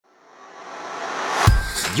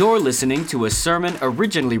You're listening to a sermon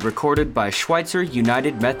originally recorded by Schweitzer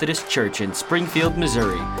United Methodist Church in Springfield,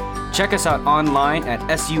 Missouri. Check us out online at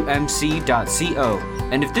sumc.co.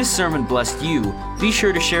 And if this sermon blessed you, be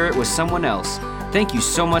sure to share it with someone else. Thank you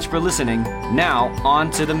so much for listening. Now, on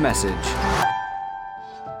to the message.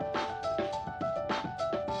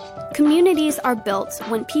 Communities are built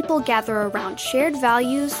when people gather around shared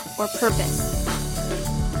values or purpose.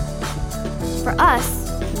 For us,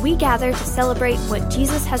 we gather to celebrate what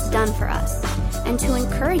Jesus has done for us and to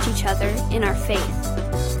encourage each other in our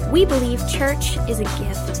faith. We believe church is a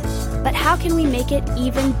gift, but how can we make it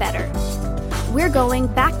even better? We're going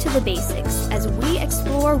back to the basics as we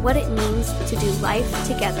explore what it means to do life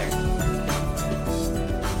together.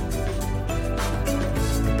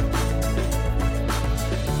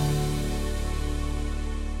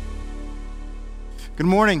 Good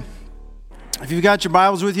morning. If you've got your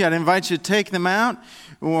Bibles with you, I'd invite you to take them out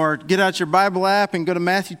or get out your Bible app and go to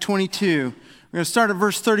Matthew 22. We're going to start at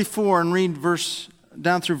verse 34 and read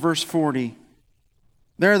down through verse 40.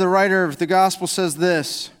 There, the writer of the gospel says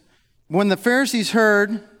this: When the Pharisees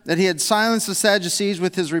heard that he had silenced the Sadducees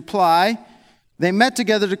with his reply, they met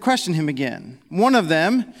together to question him again. One of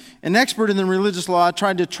them, an expert in the religious law,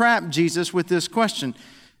 tried to trap Jesus with this question: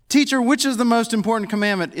 Teacher, which is the most important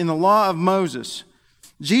commandment in the law of Moses?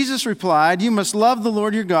 Jesus replied, You must love the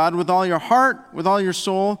Lord your God with all your heart, with all your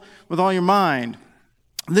soul, with all your mind.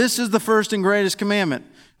 This is the first and greatest commandment.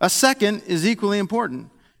 A second is equally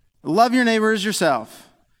important. Love your neighbor as yourself.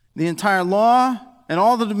 The entire law and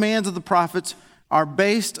all the demands of the prophets are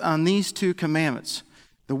based on these two commandments.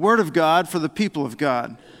 The word of God for the people of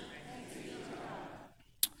God.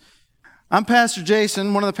 I'm Pastor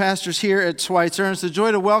Jason, one of the pastors here at Schweitzer, and it's a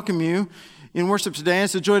joy to welcome you in worship today. And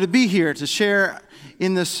it's a joy to be here to share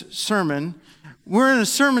in this sermon. We're in a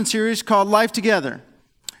sermon series called Life Together.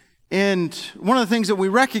 And one of the things that we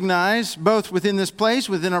recognize, both within this place,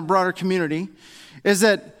 within our broader community, is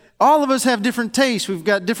that all of us have different tastes. We've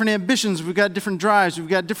got different ambitions. We've got different drives. We've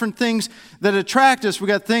got different things that attract us. We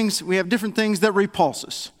have different things that repulse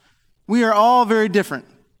us. We are all very different.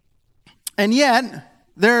 And yet,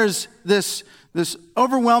 there's this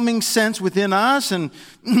overwhelming sense within us, and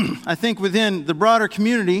I think within the broader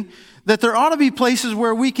community, that there ought to be places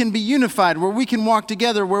where we can be unified, where we can walk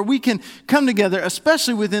together, where we can come together,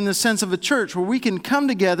 especially within the sense of a church, where we can come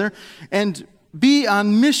together and be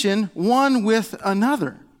on mission one with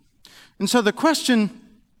another. And so the question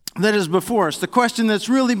that is before us, the question that's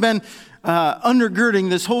really been undergirding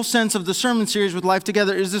this whole sense of the sermon series with Life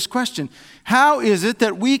Together is this question: how is it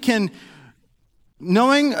that we can,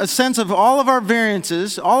 knowing a sense of all of our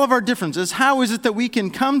variances, all of our differences, how is it that we can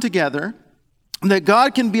come together, that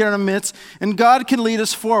God can be in our midst, and God can lead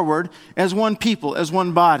us forward as one people, as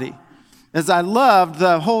one body? As I loved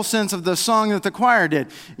the whole sense of the song that the choir did.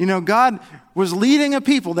 You know, God was leading a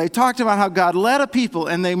people. They talked about how God led a people,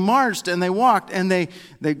 and they marched, and they walked, and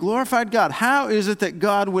they glorified God. How is it that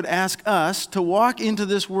God would ask us to walk into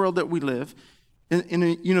this world that we live in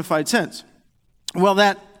a unified sense? Well,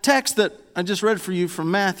 that text that I just read for you from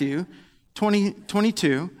Matthew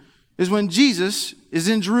 22 is when Jesus is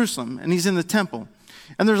in Jerusalem and he's in the temple.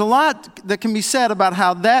 And there's a lot that can be said about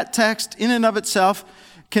how that text in and of itself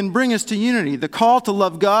can bring us to unity. The call to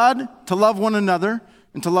love God, to love one another,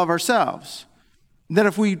 and to love ourselves. That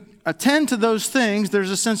if we attend to those things, there's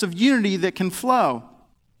a sense of unity that can flow.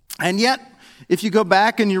 And yet, if you go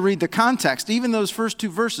back and you read the context, even those first two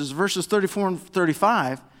verses 34 and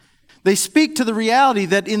 35, they speak to the reality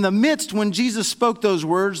that in the midst when Jesus spoke those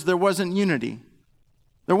words, there wasn't unity.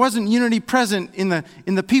 There wasn't unity present in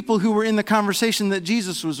the people who were in the conversation that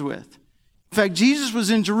Jesus was with. In fact, Jesus was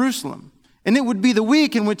in Jerusalem, and it would be the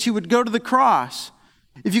week in which he would go to the cross.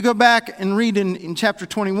 If you go back and read in chapter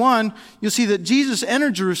 21, you'll see that Jesus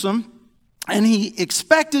entered Jerusalem, and he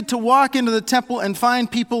expected to walk into the temple and find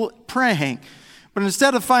people praying. But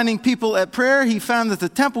instead of finding people at prayer, he found that the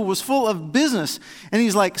temple was full of business. And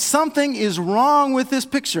he's like, something is wrong with this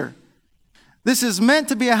picture. This is meant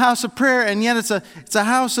to be a house of prayer, and yet it's a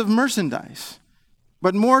house of merchandise.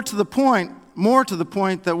 But more to the point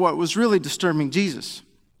that what was really disturbing Jesus.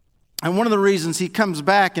 And one of the reasons he comes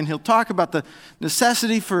back and he'll talk about the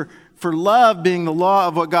necessity for love being the law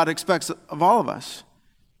of what God expects of all of us,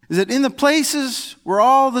 is that in the places where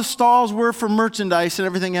all the stalls were for merchandise and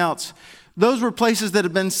everything else, those were places that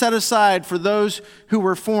had been set aside for those who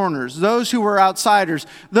were foreigners, those who were outsiders,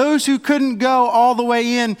 those who couldn't go all the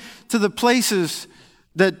way in to the places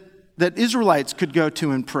that Israelites could go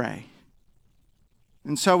to and pray.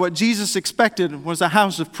 And so what Jesus expected was a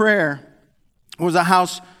house of prayer, was a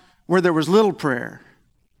house where there was little prayer.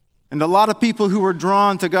 And a lot of people who were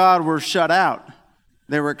drawn to God were shut out.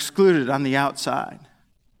 They were excluded on the outside.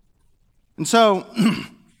 And so,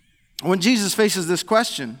 when Jesus faces this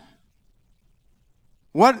question,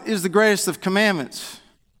 what is the greatest of commandments?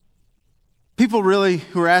 People really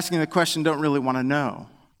who are asking the question don't really want to know.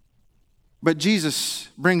 But Jesus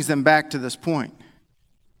brings them back to this point.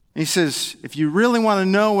 He says, if you really want to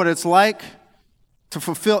know what it's like to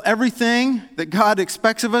fulfill everything that God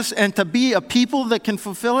expects of us and to be a people that can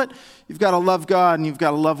fulfill it, you've got to love God and you've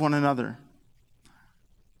got to love one another.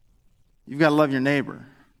 You've got to love your neighbor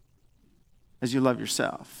as you love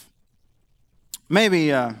yourself. Maybe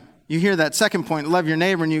you hear that second point, love your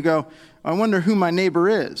neighbor, and you go, I wonder who my neighbor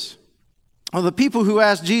is. Well, the people who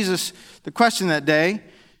asked Jesus the question that day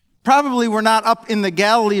probably were not up in the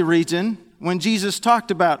Galilee region when Jesus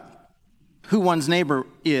talked about who one's neighbor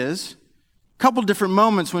is. A couple different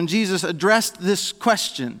moments when Jesus addressed this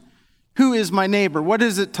question, who is my neighbor? What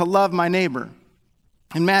is it to love my neighbor?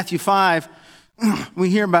 In Matthew 5, we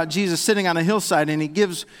hear about Jesus sitting on a hillside, and he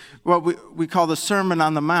gives what we call the Sermon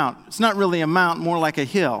on the Mount. It's not really a mount, more like a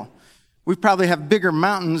hill. We probably have bigger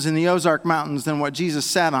mountains in the Ozark Mountains than what Jesus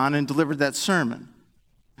sat on and delivered that sermon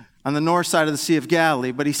on the north side of the Sea of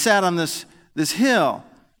Galilee. But he sat on this hill,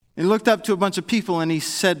 and he looked up to a bunch of people, and he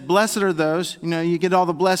said, blessed are those, you get all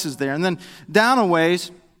the blessings there. And then down a ways,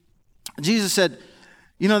 Jesus said,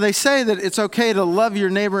 they say that it's okay to love your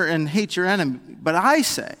neighbor and hate your enemy, but I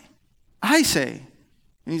say,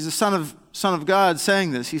 and he's the Son of God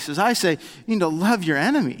saying this, he says, I say, you need to love your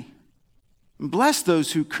enemy and bless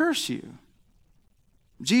those who curse you.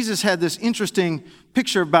 Jesus had this interesting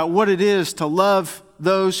picture about what it is to love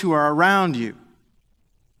those who are around you.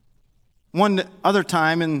 One other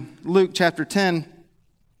time in Luke chapter 10,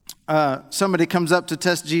 somebody comes up to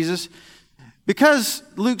test Jesus because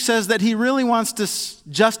Luke says that he really wants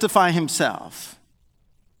to justify himself.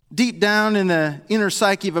 Deep down in the inner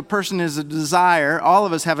psyche of a person is a desire, all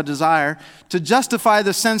of us have a desire, to justify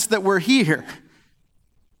the sense that we're here,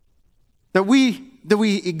 that we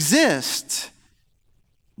exist,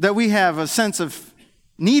 that we have a sense of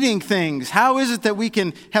needing things. How is it that we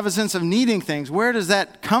can have a sense of needing things? Where does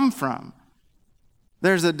that come from?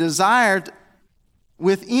 There's a desire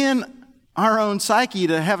within our own psyche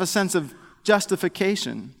to have a sense of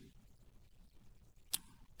justification.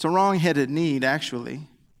 It's a wrong-headed need, actually.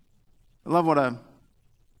 I love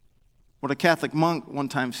what a Catholic monk one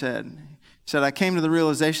time said. He said, I came to the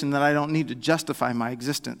realization that I don't need to justify my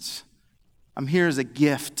existence. I'm here as a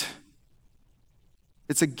gift.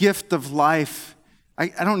 It's a gift of life. I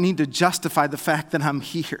don't need to justify the fact that I'm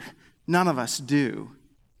here. None of us do.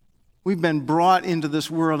 We've been brought into this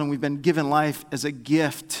world and we've been given life as a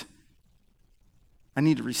gift. I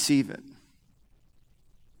need to receive it.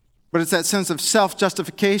 But it's that sense of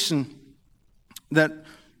self-justification that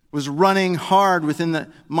was running hard within the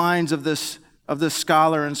minds of this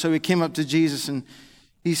scholar. And so he came up to Jesus and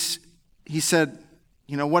he said,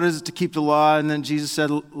 what is it to keep the law? And then Jesus said,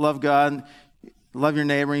 love God, love your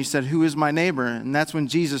neighbor. And he said, who is my neighbor? And that's when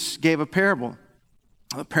Jesus gave a parable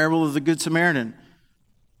of the Good Samaritan,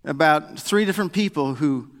 about 3 different people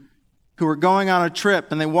who were going on a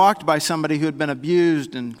trip, and they walked by somebody who had been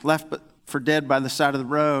abused and left for dead by the side of the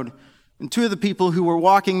road. And 2 of the people who were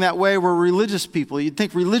walking that way were religious people. You'd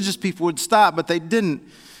think religious people would stop, but they didn't.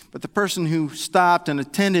 But the person who stopped and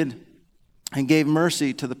attended and gave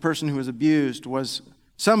mercy to the person who was abused was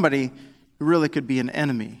somebody who really could be an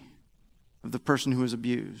enemy of the person who was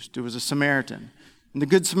abused. It was a Samaritan. And the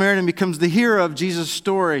Good Samaritan becomes the hero of Jesus'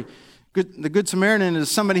 story. The Good Samaritan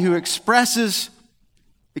is somebody who expresses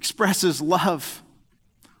love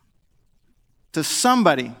to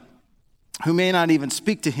somebody who may not even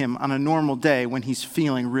speak to him on a normal day when he's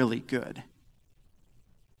feeling really good.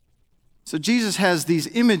 So Jesus has these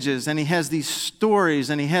images and he has these stories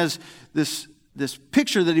and he has this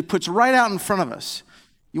picture that he puts right out in front of us.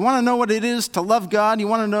 You want to know what it is to love God? You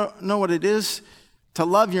want to know what it is to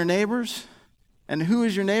love your neighbors? And who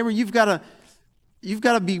is your neighbor? You've got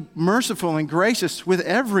to be merciful and gracious with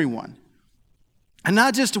everyone. And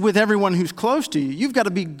not just with everyone who's close to you. You've got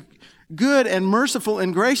to be good and merciful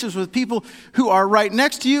and gracious with people who are right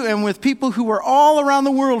next to you and with people who are all around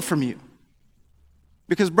the world from you.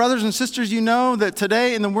 Because brothers and sisters, you know that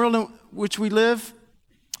today in the world in which we live,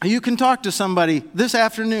 you can talk to somebody this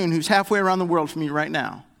afternoon who's halfway around the world from you right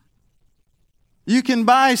now. You can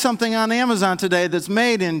buy something on Amazon today that's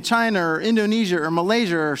made in China or Indonesia or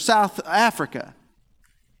Malaysia or South Africa.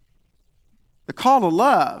 The call to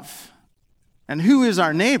love and who is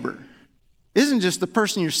our neighbor isn't just the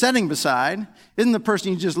person you're sitting beside, isn't the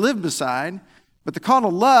person you just live beside, but the call to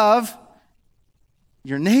love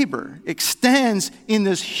your neighbor extends in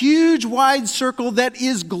this huge wide circle that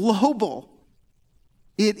is global.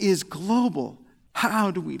 It is global.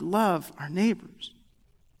 How do we love our neighbors?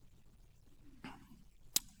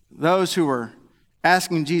 Those who were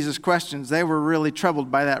asking Jesus questions, they were really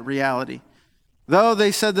troubled by that reality. Though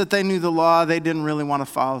they said that they knew the law, they didn't really want to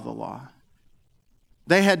follow the law.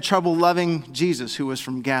 They had trouble loving Jesus, who was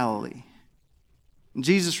from Galilee. And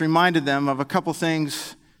Jesus reminded them of a couple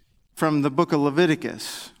things from the book of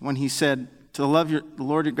Leviticus when he said to love the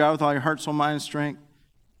Lord your God with all your heart, soul, mind, and strength,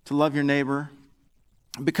 to love your neighbor.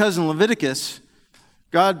 Because in Leviticus,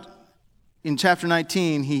 God, in chapter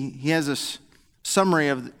 19, he has this summary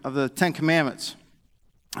of the Ten Commandments.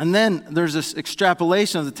 And then there's this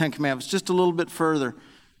extrapolation of the Ten Commandments just a little bit further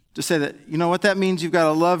to say that, you know what that means? You've got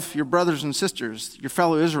to love your brothers and sisters, your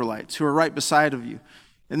fellow Israelites who are right beside of you.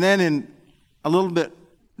 And then in a little bit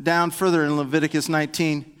down further in Leviticus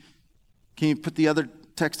 19, can you put the other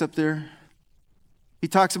text up there? He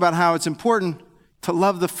talks about how it's important to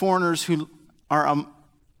love the foreigners who are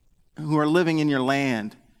living in your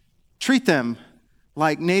land. Treat them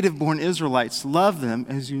like native-born Israelites. Love them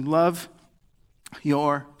as you love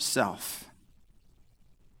yourself.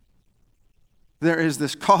 There is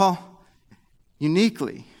this call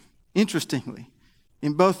uniquely, interestingly,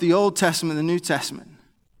 in both the Old Testament and the New Testament,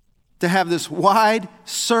 to have this wide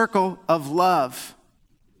circle of love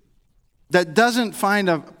that doesn't find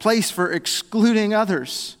a place for excluding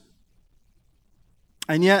others.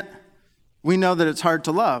 And yet, we know that it's hard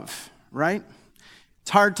to love, right? It's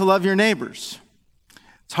hard to love your neighbors.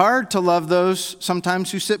 It's hard to love those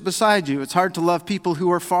sometimes who sit beside you. It's hard to love people who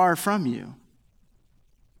are far from you.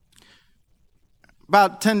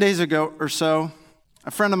 About 10 days ago or so,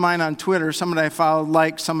 a friend of mine on Twitter, somebody I followed,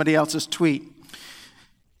 liked somebody else's tweet.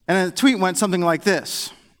 And the tweet went something like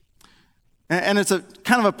this. And it's a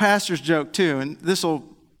kind of a pastor's joke too. And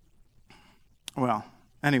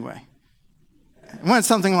anyway. It went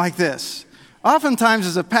something like this. Oftentimes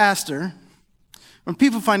as a pastor, when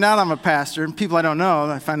people find out I'm a pastor, and people I don't know,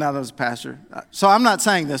 I find out I was a pastor. So I'm not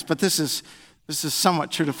saying this, but this is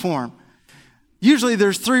somewhat true to form. Usually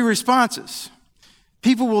there's three responses.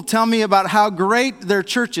 People will tell me about how great their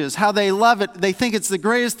church is, how they love it. They think it's the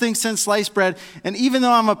greatest thing since sliced bread. And even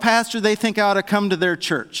though I'm a pastor, they think I ought to come to their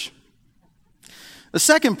church. The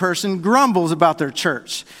second person grumbles about their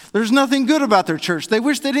church. There's nothing good about their church. They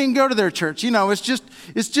wish they didn't go to their church.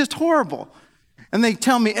 It's just horrible. And they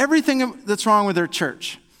tell me everything that's wrong with their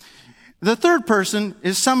church. The third person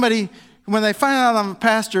is somebody, when they find out I'm a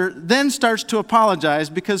pastor, then starts to apologize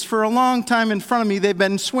because for a long time in front of me, they've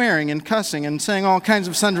been swearing and cussing and saying all kinds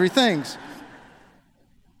of sundry things.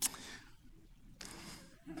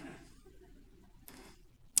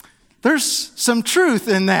 There's some truth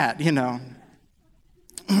in that,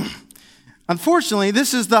 Unfortunately,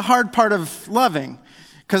 this is the hard part of loving,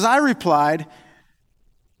 because I replied,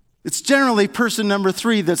 it's generally person number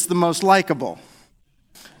 3 that's the most likable.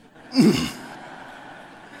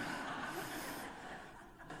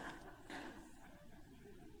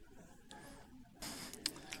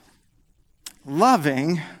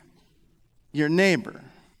 Loving your neighbor.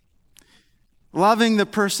 Loving the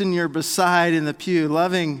person you're beside in the pew.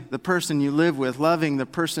 Loving the person you live with. Loving the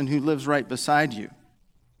person who lives right beside you.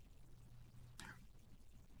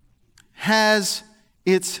 Has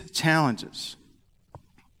its challenges.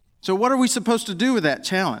 So what are we supposed to do with that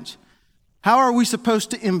challenge? How are we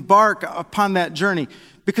supposed to embark upon that journey?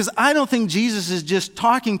 Because I don't think Jesus is just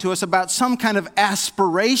talking to us about some kind of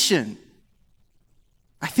aspiration.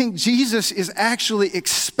 I think Jesus is actually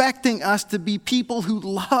expecting us to be people who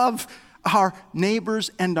love our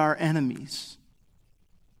neighbors and our enemies.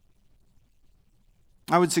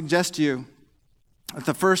 I would suggest to you that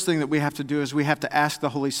the first thing that we have to do is we have to ask the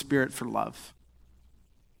Holy Spirit for love.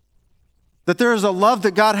 That there is a love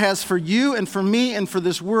that God has for you and for me and for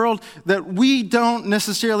this world that we don't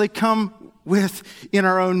necessarily come with in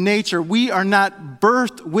our own nature. We are not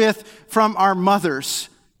birthed with from our mothers.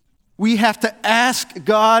 We have to ask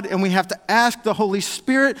God and we have to ask the Holy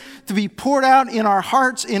Spirit to be poured out in our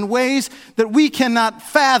hearts in ways that we cannot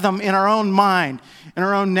fathom in our own mind, in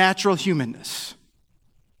our own natural humanness.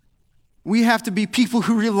 We have to be people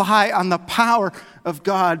who rely on the power of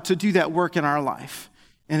God to do that work in our life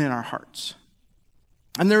and in our hearts.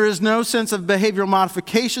 And there is no sense of behavioral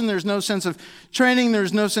modification. There's no sense of training.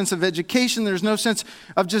 There's no sense of education. There's no sense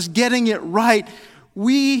of just getting it right.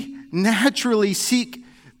 We naturally seek,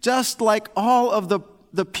 just like all of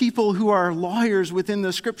the people who are lawyers within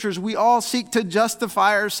the scriptures, we all seek to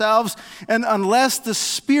justify ourselves. And unless the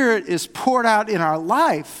Spirit is poured out in our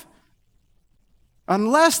life,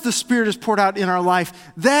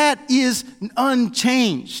 that is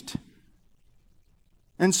unchanged.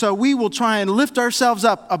 And so we will try and lift ourselves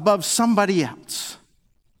up above somebody else.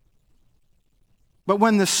 But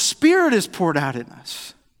when the Spirit is poured out in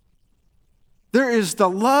us, there is the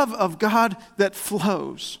love of God that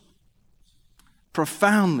flows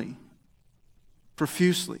profoundly,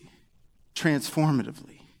 profusely,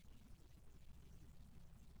 transformatively.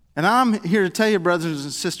 And I'm here to tell you, brothers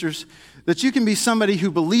and sisters, that you can be somebody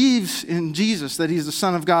who believes in Jesus, that he's the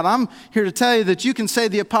Son of God. I'm here to tell you that you can say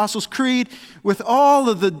the Apostles' Creed with all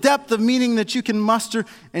of the depth of meaning that you can muster,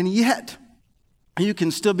 and yet you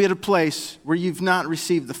can still be at a place where you've not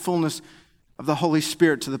received the fullness of the Holy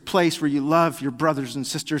Spirit, to the place where you love your brothers and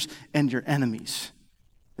sisters and your enemies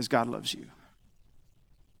as God loves you.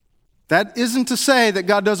 That isn't to say that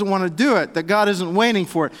God doesn't want to do it, that God isn't waiting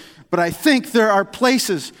for it. But I think there are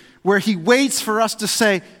places where he waits for us to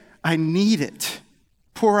say, I need it.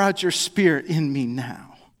 Pour out your Spirit in me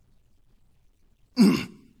now.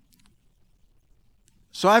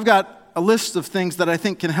 So I've got a list of things that I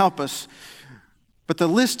think can help us. But the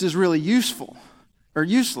list is really useful or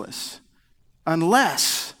useless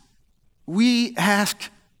unless we ask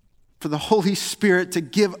for the Holy Spirit to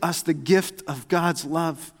give us the gift of God's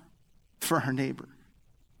love for our neighbor.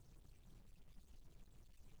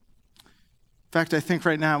 In fact, I think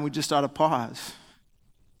right now we just ought to pause.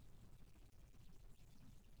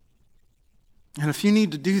 And if you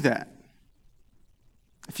need to do that,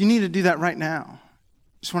 right now, I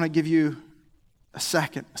just want to give you a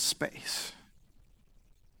second, a space.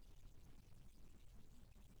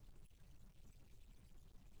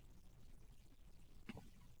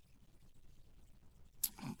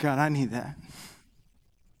 God, I need that.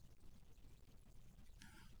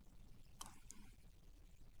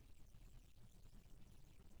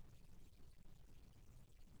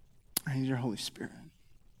 I need your Holy Spirit.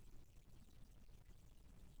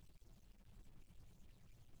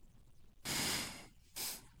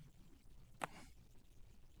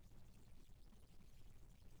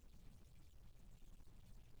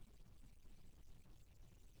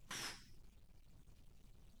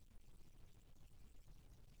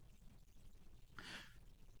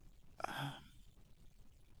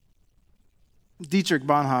 Dietrich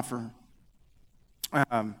Bonhoeffer,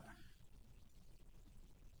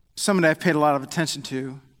 somebody I've paid a lot of attention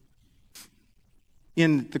to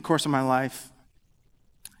in the course of my life.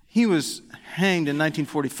 He was hanged in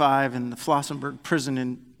 1945 in the Flossenburg prison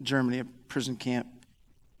in Germany, a prison camp.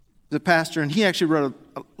 He was a pastor, and he actually wrote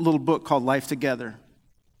a little book called Life Together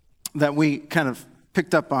that we kind of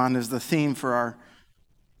picked up on as the theme for our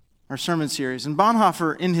sermon series. And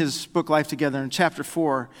Bonhoeffer, in his book Life Together, in chapter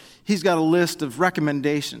 4, he's got a list of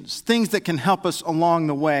recommendations, things that can help us along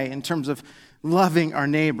the way in terms of loving our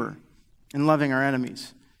neighbor and loving our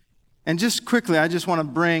enemies. And just quickly, I just want to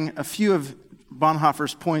bring a few of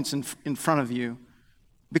Bonhoeffer's points in front of you,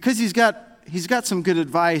 because he's got some good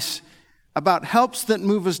advice about helps that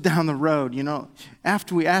move us down the road. You know,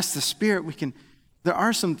 after we ask the Spirit, there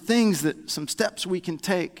are some steps we can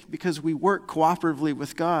take because we work cooperatively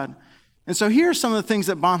with God. And so here are some of the things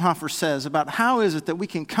that Bonhoeffer says about how is it that we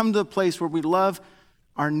can come to a place where we love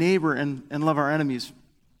our neighbor and love our enemies.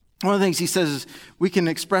 One of the things he says is we can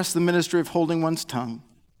express the ministry of holding one's tongue.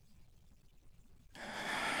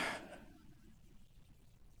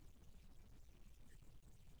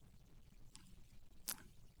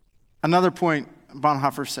 Another point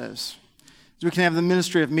Bonhoeffer says is we can have the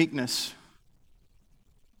ministry of meekness.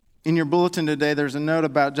 In your bulletin today, there's a note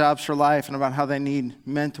about Jobs for Life and about how they need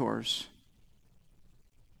mentors.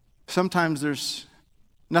 Sometimes there's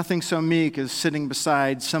nothing so meek as sitting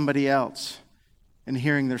beside somebody else and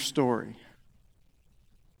hearing their story.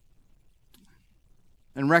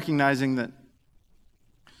 And recognizing that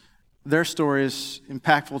their story is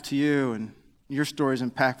impactful to you and your story is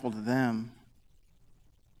impactful to them.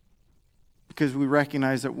 Because we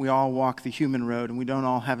recognize that we all walk the human road and we don't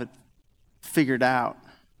all have it figured out.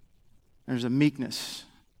 There's a meekness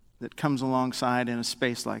that comes alongside in a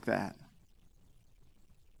space like that.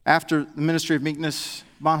 After the ministry of meekness,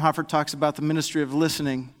 Bonhoeffer talks about the ministry of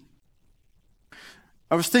listening.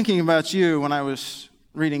 I was thinking about you when I was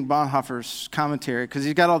reading Bonhoeffer's commentary, because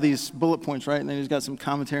he's got all these bullet points, right? And then he's got some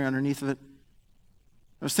commentary underneath of it.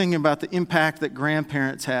 I was thinking about the impact that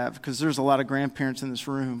grandparents have, because there's a lot of grandparents in this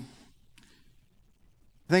room.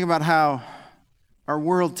 Think about how our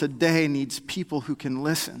world today needs people who can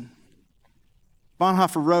listen.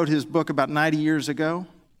 Bonhoeffer wrote his book about 90 years ago.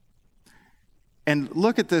 And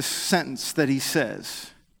look at this sentence that he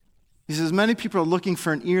says. He says, many people are looking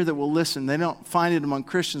for an ear that will listen. They don't find it among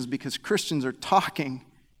Christians because Christians are talking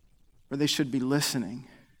where they should be listening.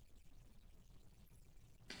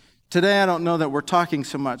 Today, I don't know that we're talking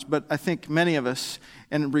so much, but I think many of us,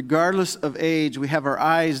 and regardless of age, we have our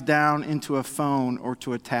eyes down into a phone or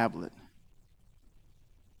to a tablet.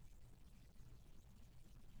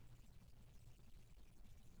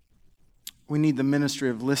 we need the ministry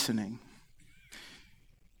of listening.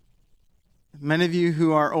 Many of you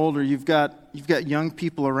who are older, you've got young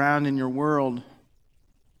people around in your world,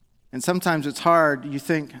 and sometimes it's hard. You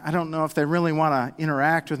think, I don't know if they really want to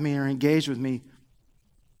interact with me or engage with me.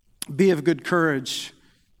 Be of good courage.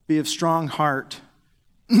 Be of strong heart.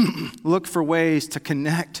 Look for ways to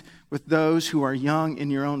connect with those who are young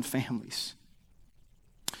in your own families.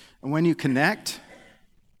 And when you connect,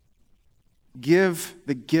 give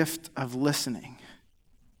the gift of listening.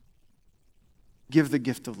 Give the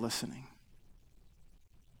gift of listening.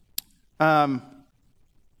 Along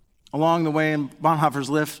the way in Bonhoeffer's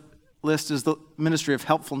list is the ministry of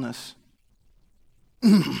helpfulness.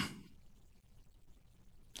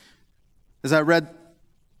 As I read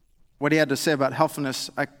what he had to say about helpfulness,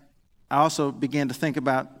 I also began to think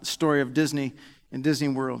about the story of Disney in Disney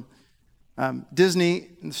World. The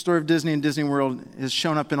story of Disney and Disney World has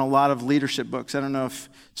shown up in a lot of leadership books. I don't know if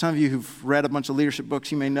some of you who've read a bunch of leadership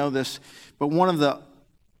books, you may know this, but one of the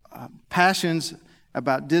passions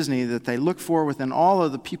about Disney that they look for within all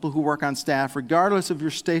of the people who work on staff, regardless of your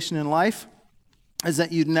station in life, is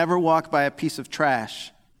that you'd never walk by a piece of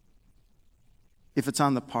trash if it's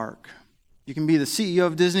on the park. You can be the CEO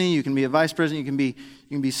of Disney, you can be a vice president, you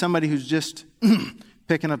can be somebody who's just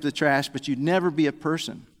picking up the trash, but you'd never be a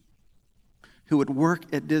person who would work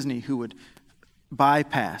at Disney who would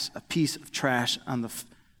bypass a piece of trash on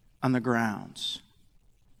the grounds.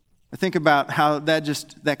 I think about how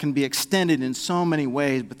that can be extended in so many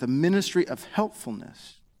ways, but the ministry of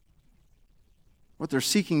helpfulness, what they're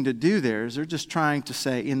seeking to do there is they're just trying to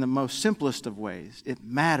say in the most simplest of ways, it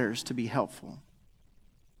matters to be helpful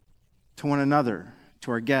to one another,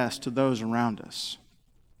 to our guests, to those around us.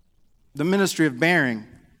 The ministry of bearing.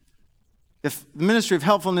 If the ministry of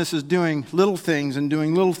helpfulness is doing little things and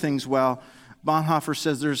doing little things well, Bonhoeffer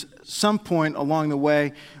says there's some point along the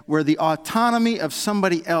way where the autonomy of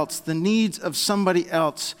somebody else, the needs of somebody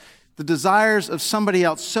else, the desires of somebody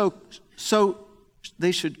else, so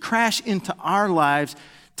they should crash into our lives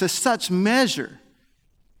to such measure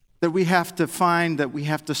that we have to find that we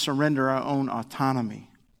have to surrender our own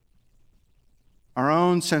autonomy, our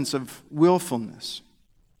own sense of willfulness.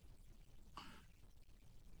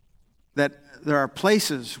 That there are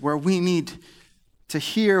places where we need to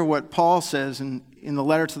hear what Paul says in the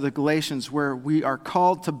letter to the Galatians, where we are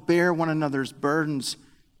called to bear one another's burdens,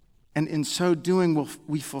 and in so doing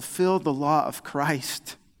we fulfill the law of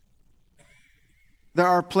Christ. There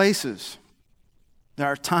are places, there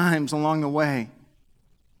are times along the way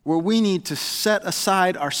where we need to set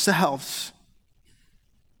aside ourselves,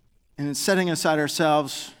 and in setting aside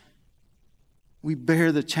ourselves, we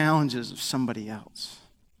bear the challenges of somebody else.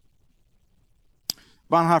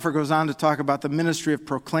 Bonhoeffer goes on to talk about the ministry of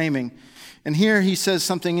proclaiming. And here he says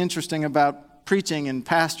something interesting about preaching and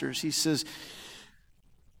pastors. He says,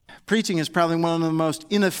 preaching is probably one of the most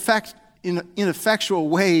ineffectual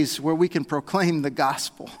ways where we can proclaim the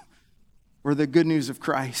gospel or the good news of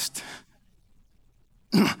Christ.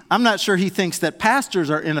 I'm not sure he thinks that pastors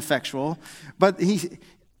are ineffectual, but he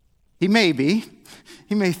may be.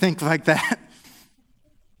 He may think like that.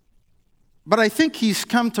 But I think he's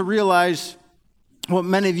come to realize what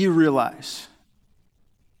many of you realize,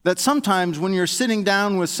 that sometimes when you're sitting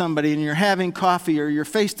down with somebody and you're having coffee or you're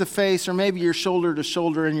face to face or maybe you're shoulder to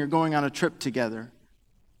shoulder and you're going on a trip together,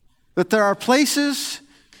 that there are places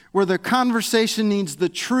where the conversation needs the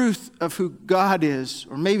truth of who God is,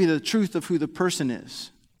 or maybe the truth of who the person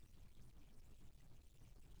is.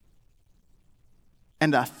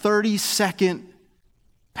 And a 30-second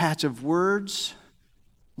patch of words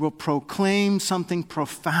will proclaim something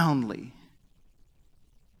profoundly.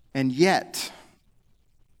 And yet,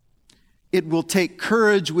 it will take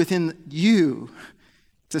courage within you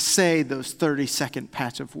to say those 30-second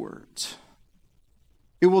patch of words.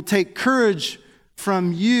 It will take courage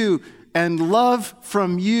from you and love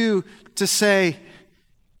from you to say,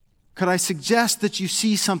 could I suggest that you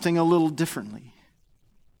see something a little differently?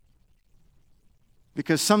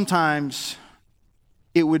 Because sometimes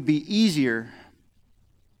it would be easier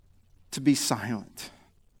to be silent.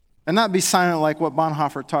 And not be silent like what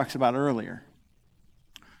Bonhoeffer talks about earlier,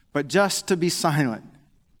 but just to be silent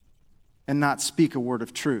and not speak a word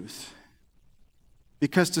of truth.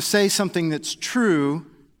 Because to say something that's true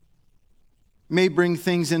may bring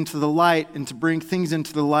things into the light, and to bring things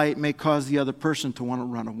into the light may cause the other person to want to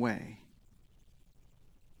run away.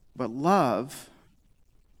 But love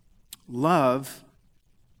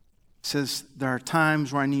says there are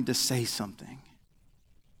times where I need to say something.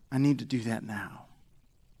 I need to do that now.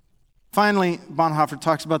 Finally, Bonhoeffer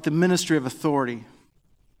talks about the ministry of authority.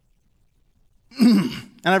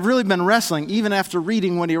 And I've really been wrestling, even after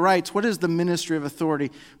reading what he writes, what is the ministry of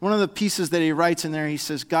authority? One of the pieces that he writes in there, he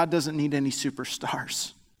says, God doesn't need any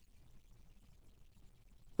superstars.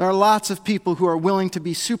 There are lots of people who are willing to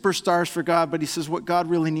be superstars for God, but he says what God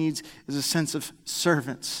really needs is a sense of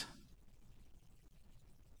servants.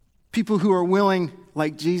 People who are willing,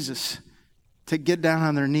 like Jesus, to get down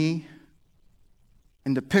on their knee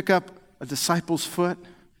and to pick up a disciple's foot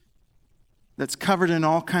that's covered in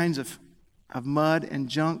all kinds of mud and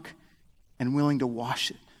junk and willing to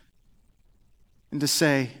wash it. And to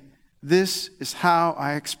say, this is how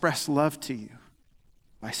I express love to you,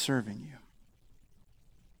 by serving you.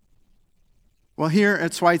 Well, here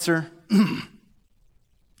at Schweitzer,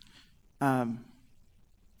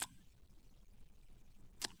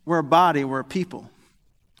 we're a body, we're a people.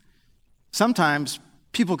 Sometimes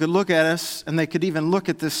people could look at us, and they could even look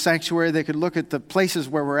at this sanctuary, they could look at the places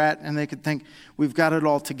where we're at, and they could think, we've got it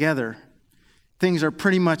all together. Things are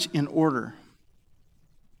pretty much in order.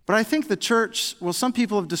 But I think the church, well, some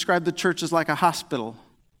people have described the church as like a hospital,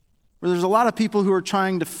 where there's a lot of people who are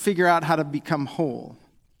trying to figure out how to become whole.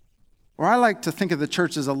 Or I like to think of the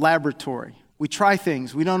church as a laboratory. We try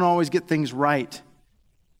things, we don't always get things right.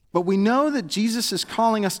 But we know that Jesus is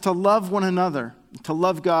calling us to love one another, to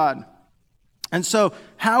love God. And so,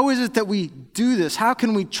 how is it that we do this? How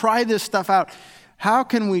can we try this stuff out? How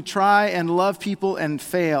can we try and love people and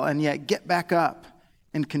fail and yet get back up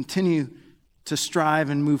and continue to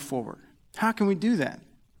strive and move forward? How can we do that?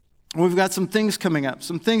 Well, we've got some things coming up,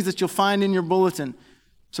 some things that you'll find in your bulletin,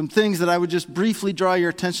 some things that I would just briefly draw your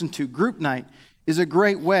attention to. Group night is a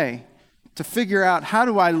great way to figure out, how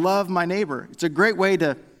do I love my neighbor? It's a great way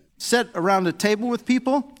to sit around a table with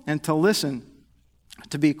people and to listen,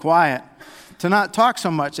 to be quiet, to not talk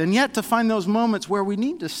so much, and yet to find those moments where we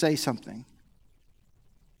need to say something.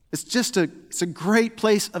 It's a great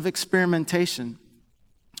place of experimentation.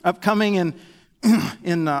 Upcoming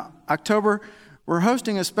in October, we're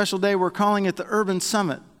hosting a special day. We're calling it the Urban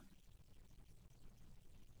Summit.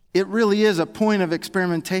 It really is a point of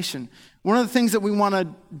experimentation. One of the things that we want to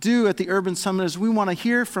do at the Urban Summit is we want to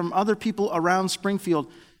hear from other people around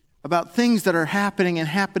Springfield about things that are happening and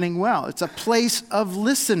happening well. It's a place of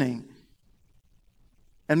listening.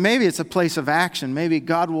 And maybe it's a place of action. Maybe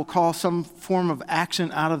God will call some form of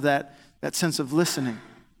action out of that sense of listening.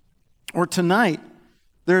 Or tonight,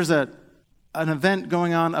 there's an event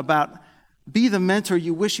going on about be the mentor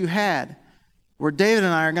you wish you had, where David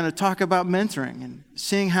and I are going to talk about mentoring and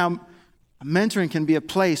seeing how mentoring can be a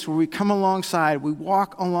place where we come alongside, we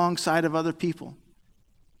walk alongside of other people.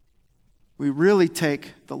 We really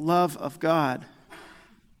take the love of God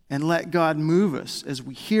and let God move us as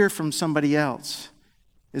we hear from somebody else,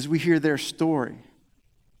 as we hear their story,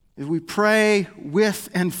 as we pray with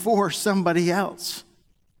and for somebody else.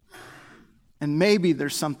 And maybe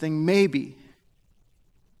there's something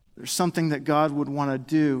that God would want to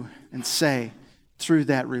do and say through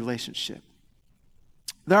that relationship.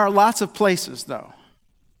 There are lots of places, though,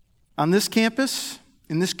 on this campus,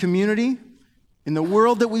 in this community, in the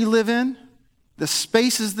world that we live in, the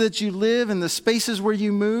spaces that you live and the spaces where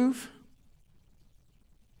you move,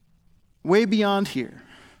 way beyond here,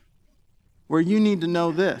 where you need to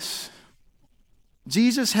know this.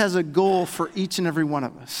 Jesus has a goal for each and every one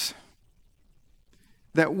of us,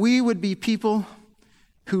 that we would be people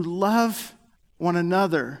who love one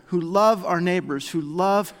another, who love our neighbors, who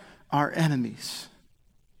love our enemies.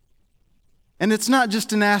 And it's not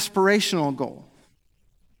just an aspirational goal.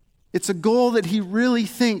 It's a goal that he really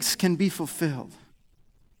thinks can be fulfilled.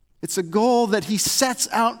 It's a goal that he sets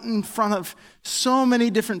out in front of so many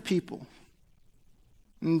different people.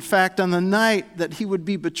 In fact, on the night that he would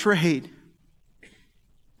be betrayed,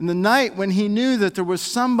 in the night when he knew that there was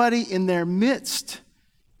somebody in their midst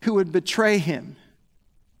who would betray him,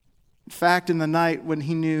 in fact, in the night when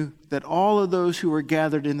he knew that all of those who were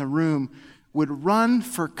gathered in the room would run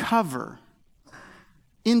for cover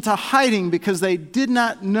into hiding because they did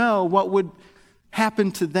not know what would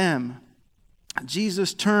happen to them,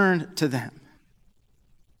 Jesus turned to them.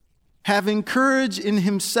 Having courage in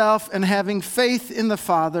himself and having faith in the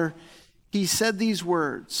Father, he said these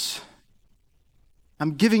words,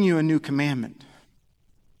 I'm giving you a new commandment.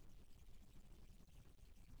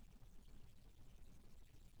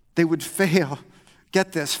 They would fail.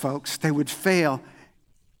 Get this, folks. They would fail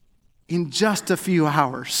in just a few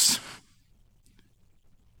hours.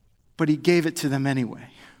 But he gave it to them anyway.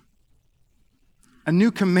 A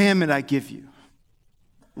new commandment I give you.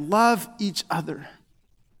 Love each other,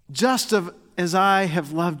 just as I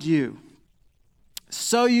have loved you.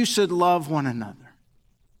 So you should love one another.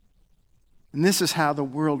 And this is how the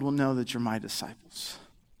world will know that you're my disciples.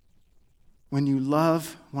 when you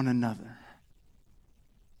love one another.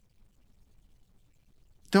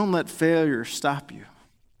 Don't let failure stop you.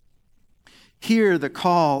 Hear the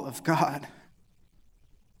call of God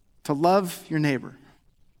to love your neighbor,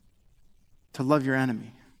 to love your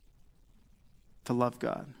enemy, to love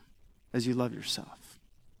God as you love yourself.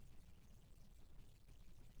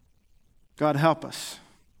 God help us.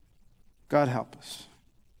 God help us.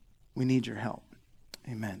 We need your help.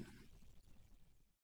 Amen.